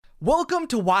Welcome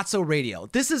to Watso Radio.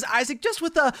 This is Isaac, just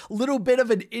with a little bit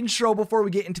of an intro before we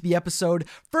get into the episode.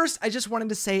 First, I just wanted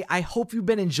to say I hope you've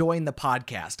been enjoying the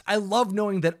podcast. I love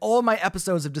knowing that all my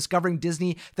episodes of Discovering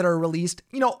Disney that are released,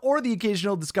 or the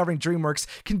occasional Discovering DreamWorks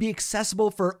can be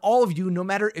accessible for all of you, no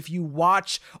matter if you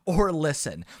watch or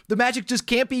listen. The magic just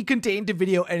can't be contained to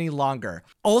video any longer.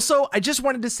 Also, I just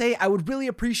wanted to say I would really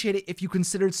appreciate it if you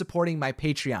considered supporting my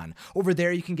Patreon. Over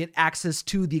there, you can get access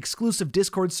to the exclusive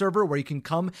Discord server where you can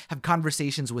come have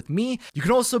conversations with me. You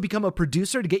can also become a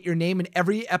producer to get your name in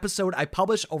every episode I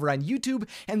publish over on YouTube,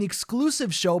 and the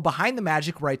exclusive show Behind the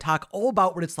Magic where I talk all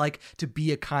about what it's like to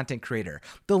be a content creator.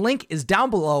 The link is down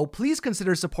below. Please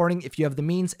consider supporting if you have the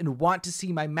means and want to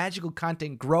see my magical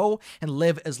content grow and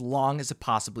live as long as it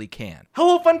possibly can.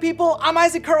 Hello fun people, I'm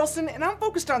Isaac Carlson and I'm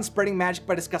focused on spreading magic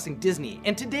by discussing Disney,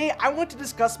 and today I want to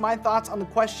discuss my thoughts on the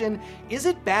question, is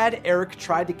it bad Eric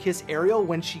tried to kiss Ariel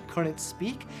when she couldn't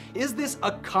speak? Is this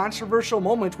a controversial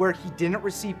moment where he didn't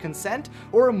receive consent,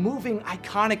 or a moving,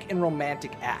 iconic, and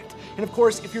romantic act? And of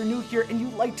course, if you're new here and you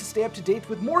like to stay up to date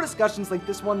with more discussions like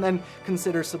this one, then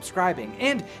consider subscribing.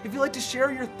 And if you'd like to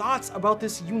share your thoughts about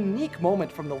this unique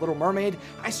moment from The Little Mermaid,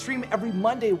 I stream every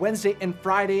Monday, Wednesday, and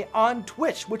Friday on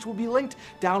Twitch, which will be linked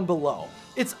down below.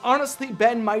 It's honestly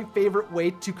been my favorite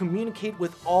way to communicate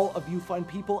with all of you fun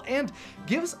people and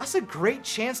gives us a great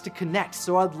chance to connect,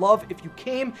 so I'd love if you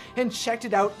came and checked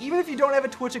it out. Even if you don't have a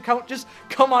Twitch account, just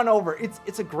come on over.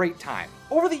 It's a great time.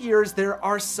 Over the years, there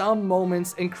are some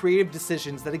moments and creative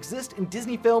decisions that exist in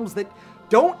Disney films that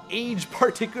don't age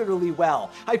particularly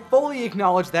well. I fully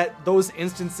acknowledge that those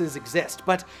instances exist,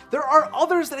 but there are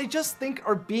others that I just think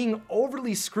are being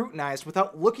overly scrutinized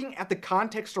without looking at the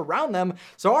context around them,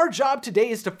 so our job today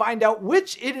is to find out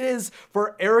which it is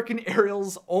for Eric and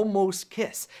Ariel's almost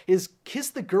kiss. Is Kiss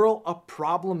the Girl a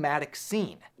problematic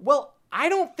scene? Well, I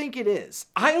don't think it is.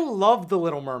 I love The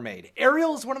Little Mermaid.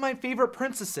 Ariel is one of my favorite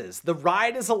princesses. The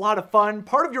ride is a lot of fun.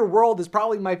 Part of Your World is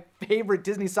probably my favorite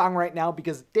Disney song right now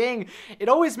because dang, it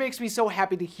always makes me so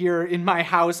happy to hear in my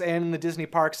house and in the Disney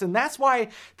parks, and that's why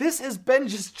this has been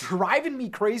just driving me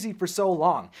crazy for so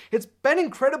long. It's been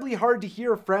incredibly hard to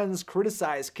hear friends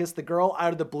criticize Kiss the Girl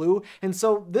out of the blue, and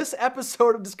so this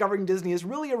episode of Discovering Disney is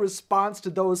really a response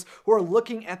to those who are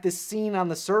looking at this scene on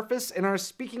the surface and are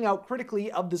speaking out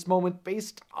critically of this moment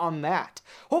based on that.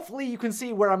 Hopefully you can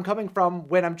see where I'm coming from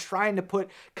when I'm trying to put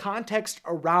context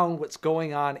around what's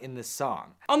going on in this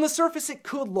song. On the surface, it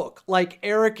could look like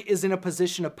Eric is in a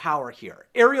position of power here.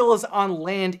 Ariel is on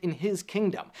land in his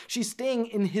kingdom. She's staying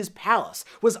in his palace,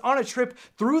 was on a trip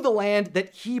through the land that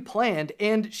he planned,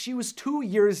 and she was 2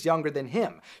 years younger than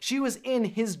him. She was in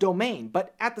his domain,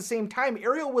 but at the same time,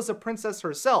 Ariel was a princess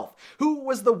herself, who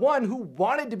was the one who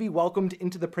wanted to be welcomed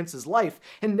into the prince's life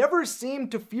and never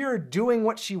seemed to fear doing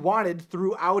what she wanted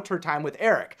throughout her time with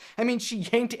Eric. I mean, she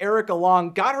yanked Eric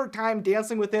along, got her time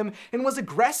dancing with him, and was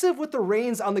aggressive with the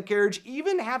reins on the carriage,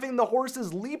 even having the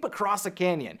horses leap across a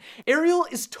canyon. Ariel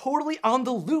is totally on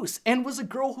the loose and was a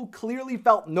girl who clearly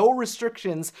felt no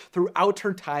restrictions throughout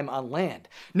her time on land.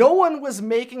 No one was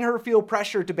making her feel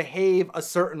pressure to behave a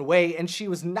certain way, and she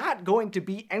was not going to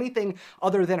be anything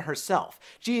other than herself.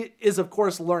 She is, of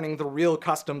course, learning the real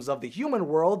customs of the human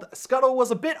world. Scuttle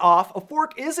was a bit off. A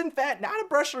fork is, in fact, not a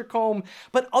brush or comb,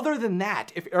 but other than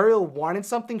that, if Ariel wanted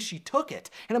something, she took it.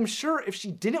 And I'm sure if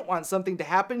she didn't want something to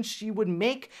happen, she would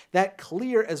make that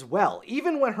clear as well,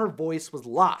 even when her voice was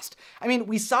lost. I mean,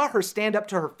 we saw her stand up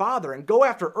to her father and go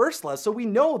after Ursula, so we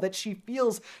know that she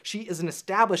feels she is an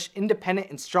established, independent,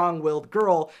 and strong-willed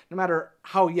girl, no matter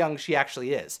how young she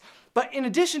actually is. But in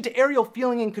addition to Ariel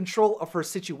feeling in control of her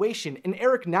situation and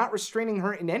Eric not restraining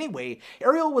her in any way,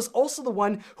 Ariel was also the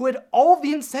one who had all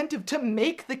the incentive to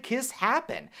make the kiss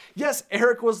happen. Yes,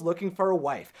 Eric was looking for a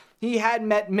wife. He had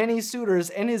met many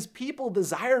suitors, and his people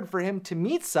desired for him to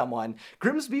meet someone.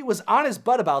 Grimsby was on his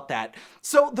butt about that.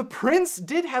 So the prince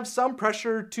did have some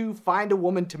pressure to find a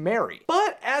woman to marry.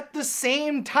 But at the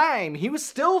same time, he was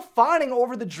still fawning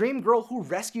over the dream girl who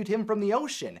rescued him from the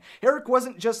ocean. Eric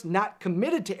wasn't just not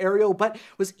committed to Ariel, but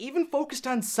was even focused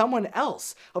on someone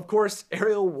else. Of course,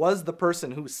 Ariel was the person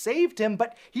who saved him,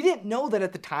 but he didn't know that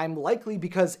at the time, likely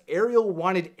because Ariel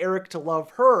wanted Eric to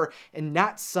love her and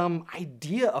not some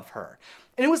idea of her.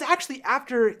 And it was actually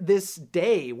after this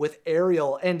day with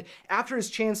Ariel and after his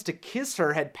chance to kiss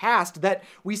her had passed that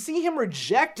we see him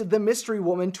reject the mystery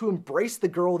woman to embrace the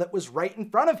girl that was right in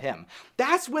front of him.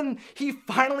 That's when he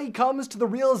finally comes to the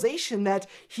realization that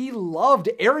he loved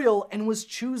Ariel and was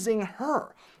choosing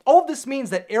her. All of this means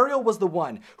that Ariel was the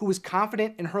one who was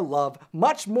confident in her love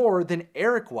much more than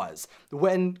Eric was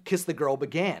when Kiss the Girl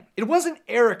began. It wasn't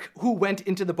Eric who went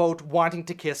into the boat wanting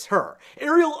to kiss her.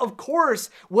 Ariel, of course,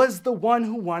 was the one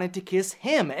who wanted to kiss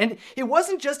him. And it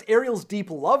wasn't just Ariel's deep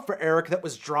love for Eric that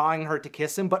was drawing her to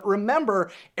kiss him, but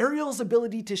remember, Ariel's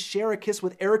ability to share a kiss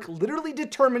with Eric literally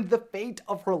determined the fate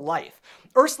of her life.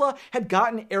 Ursula had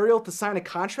gotten Ariel to sign a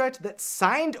contract that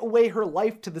signed away her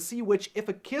life to the sea witch if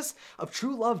a kiss of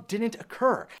true love didn't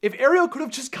occur. If Ariel could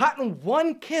have just gotten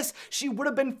one kiss, she would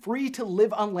have been free to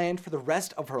live on land for the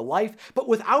rest of her life, but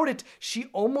without it, she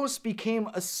almost became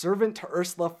a servant to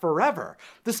Ursula forever.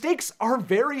 The stakes are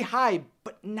very high,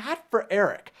 but not for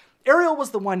Eric. Ariel was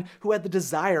the one who had the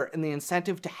desire and the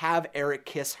incentive to have Eric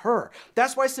kiss her.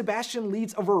 That's why Sebastian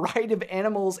leads a variety of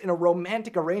animals in a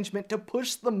romantic arrangement to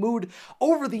push the mood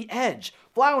over the edge.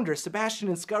 Flounder, Sebastian,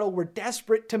 and Scuttle were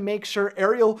desperate to make sure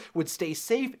Ariel would stay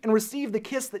safe and receive the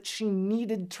kiss that she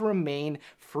needed to remain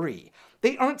free.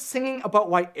 They aren't singing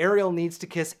about why Ariel needs to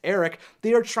kiss Eric.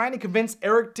 They are trying to convince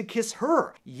Eric to kiss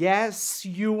her. Yes,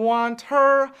 you want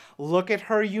her. Look at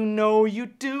her, you know you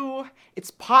do. It's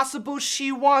possible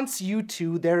she wants you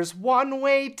to. There's one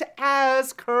way to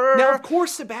ask her. Now, of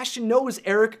course, Sebastian knows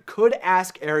Eric could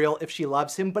ask Ariel if she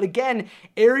loves him, but again,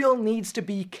 Ariel needs to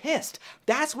be kissed.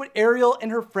 That's what Ariel and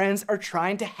her friends are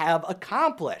trying to have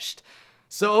accomplished.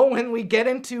 So when we get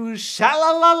into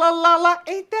sha-la-la-la-la-la,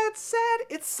 ain't that sad?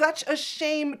 It's such a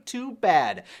shame, too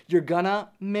bad. You're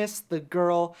gonna miss the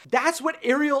girl. That's what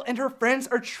Ariel and her friends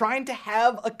are trying to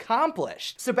have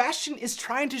accomplished. Sebastian is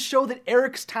trying to show that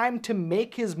Eric's time to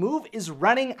make his move is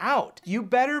running out. You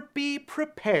better be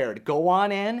prepared. Go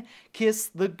on in, kiss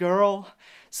the girl.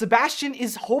 Sebastian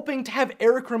is hoping to have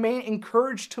Eric remain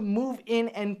encouraged to move in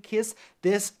and kiss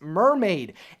this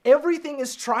mermaid. Everything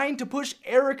is trying to push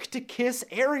Eric to kiss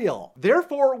Ariel.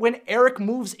 Therefore, when Eric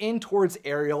moves in towards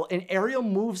Ariel and Ariel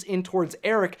moves in towards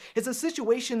Eric, it's a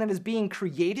situation that is being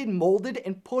created, molded,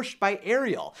 and pushed by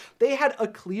Ariel. They had a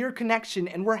clear connection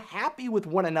and were happy with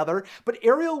one another, but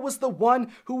Ariel was the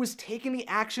one who was taking the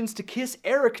actions to kiss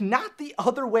Eric, not the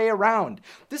other way around.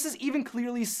 This is even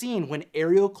clearly seen when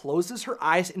Ariel closes her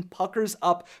eyes and puckers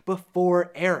up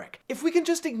before Eric. If we can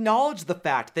just acknowledge the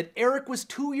fact that Eric was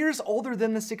 2 years older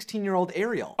than the 16-year-old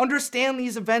Ariel. Understand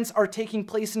these events are taking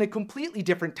place in a completely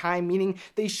different time, meaning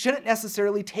they shouldn't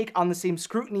necessarily take on the same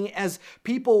scrutiny as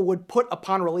people would put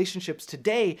upon relationships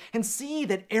today, and see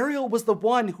that Ariel was the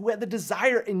one who had the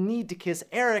desire and need to kiss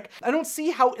Eric. I don't see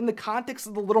how in the context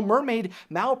of The Little Mermaid,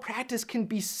 malpractice can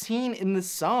be seen in this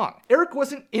song. Eric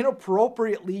wasn't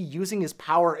inappropriately using his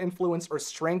power, influence, or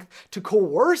strength to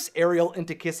coerce Ariel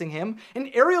into kissing him,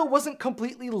 and Ariel wasn't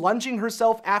completely lunging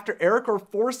herself after Eric or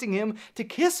forcing him to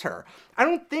kiss her. I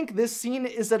don't think this scene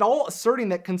is at all asserting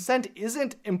that consent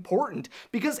isn't important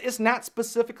because it's not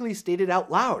specifically stated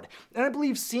out loud. And I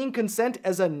believe seeing consent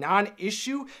as a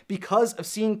non-issue because of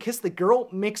seeing Kiss the Girl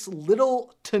makes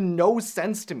little to no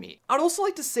sense to me. I'd also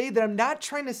like to say that I'm not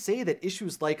trying to say that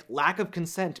issues like lack of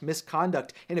consent,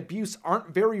 misconduct, and abuse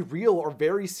aren't very real or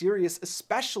very serious,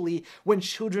 especially when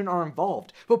children are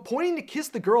involved. But pointing to Kiss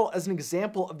the Girl as an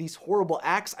example of these horrible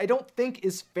acts I don't think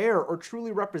is fair or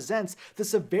truly represents the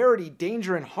severity,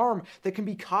 danger, and harm that can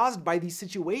be caused by these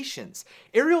situations.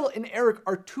 Ariel and Eric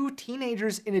are two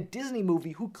teenagers in a Disney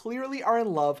movie who clearly are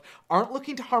in love, aren't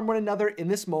looking to harm one another in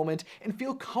this moment, and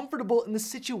feel comfortable in the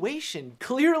situation.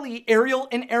 Clearly, Ariel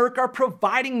and Eric are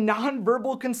providing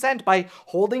non-verbal consent by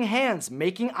holding hands,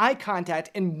 making eye contact,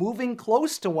 and moving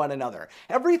close to one another.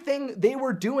 Everything they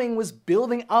were doing was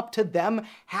building up to them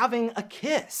having a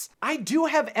kiss. I do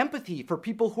have empathy for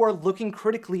people who are looking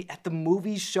critically at the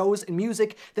movies, shows, and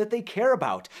music that they care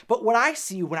about, but what I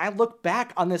see when I look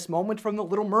back on this moment from The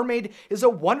Little Mermaid is a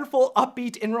wonderful,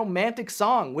 upbeat, and romantic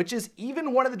song, which is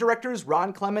even one of the director's,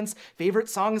 Ron Clements' favorite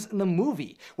songs in the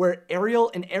movie, where Ariel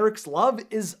and Eric's love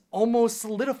is almost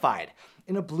solidified.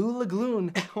 In a blue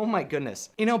lagoon, oh my goodness.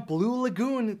 In a blue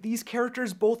lagoon, these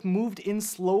characters both moved in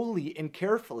slowly and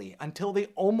carefully until they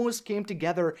almost came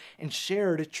together and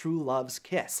shared a true love's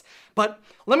kiss. But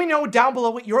let me know down below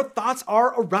what your thoughts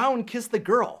are around Kiss the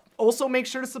Girl. Also, make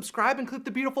sure to subscribe and click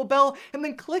the beautiful bell, and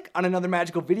then click on another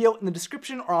magical video in the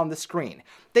description or on the screen.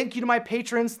 Thank you to my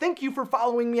patrons, thank you for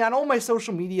following me on all my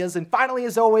social medias, and finally,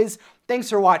 as always, thanks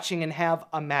for watching and have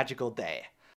a magical day.